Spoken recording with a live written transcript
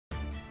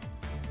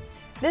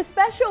This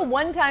special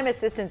one-time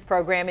assistance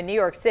program in New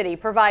York City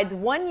provides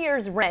 1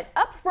 year's rent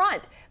up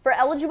front for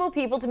eligible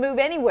people to move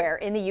anywhere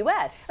in the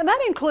U.S. And that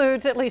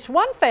includes at least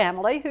one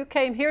family who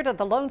came here to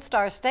the Lone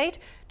Star State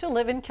to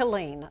live in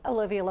Killeen.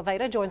 Olivia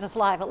Leveda joins us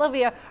live.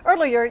 Olivia,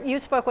 earlier you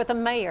spoke with the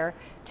mayor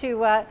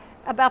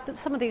about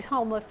some of these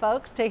homeless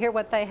folks to hear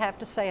what they have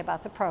to say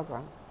about the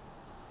program.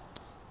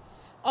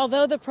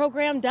 Although the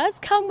program does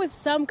come with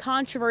some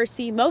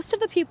controversy, most of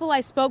the people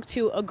I spoke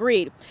to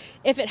agreed.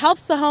 If it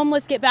helps the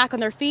homeless get back on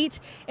their feet,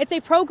 it's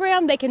a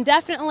program they can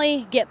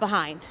definitely get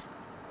behind.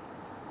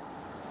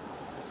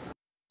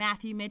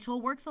 Matthew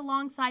Mitchell works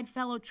alongside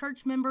fellow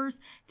church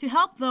members to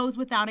help those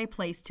without a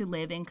place to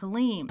live in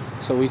Killeen.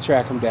 So we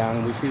track them down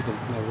and we feed them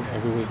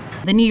every week.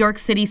 The New York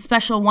City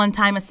Special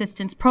One-Time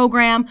Assistance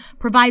Program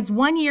provides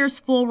 1 year's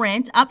full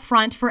rent up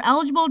front for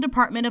eligible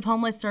Department of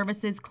Homeless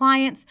Services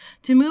clients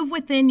to move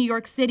within New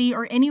York City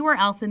or anywhere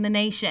else in the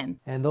nation.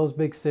 And those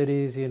big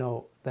cities,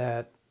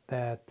 that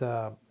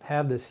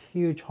have this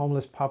huge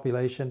homeless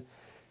population,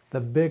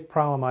 the big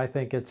problem, I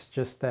think, it's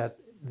just that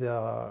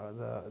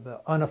the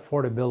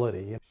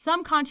unaffordability.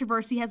 Some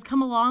controversy has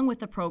come along with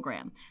the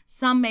program.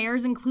 Some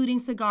mayors, including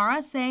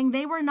Segura, saying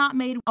they were not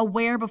made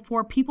aware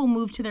before people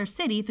moved to their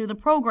city through the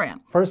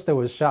program. First there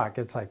was shock.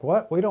 It's like,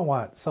 what? We don't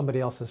want somebody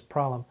else's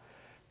problem.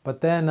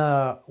 But then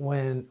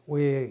when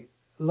we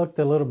looked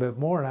a little bit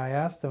more and I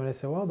asked them, and they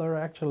said, well, they're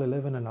actually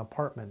living in an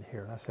apartment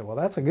here. And I said, well,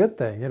 that's a good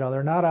thing.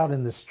 They're not out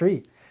in the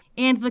street.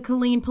 And the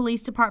Killeen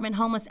Police Department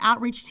Homeless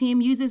Outreach Team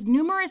uses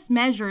numerous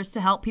measures to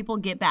help people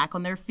get back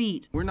on their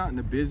feet. We're not in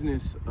the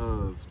business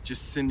of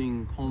just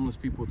sending homeless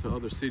people to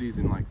other cities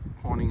and like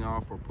pawning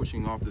off or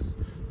pushing off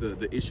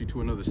the issue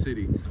to another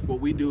city. What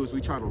we do is we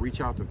try to reach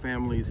out to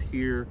families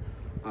here,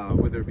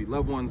 whether it be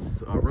loved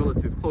ones,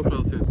 relatives, close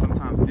relatives,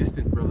 sometimes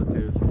distant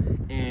relatives,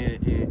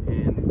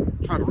 and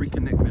try to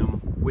reconnect them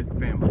with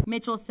family.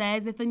 Mitchell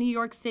says if the New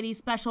York City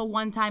Special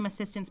One-Time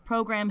Assistance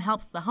Program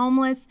helps the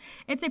homeless,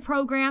 it's a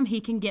program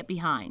he can get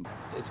behind.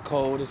 It's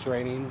cold, it's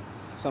raining.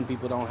 Some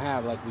people don't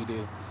have like we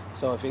do.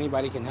 So if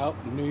anybody can help,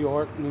 New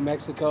York, New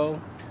Mexico,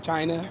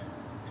 China,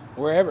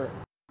 wherever.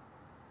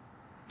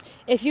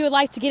 If you would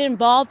like to get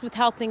involved with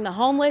helping the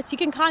homeless, you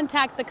can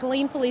contact the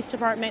Killeen Police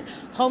Department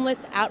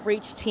Homeless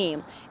Outreach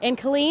Team. In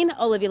Killeen,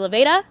 Olivia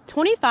Leveda,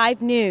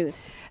 25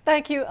 News.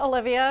 Thank you,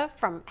 Olivia.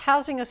 From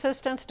housing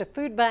assistance to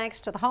food banks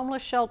to the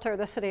homeless shelter,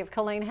 the city of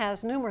Killeen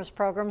has numerous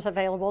programs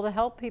available to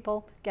help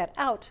people get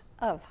out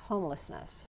of homelessness.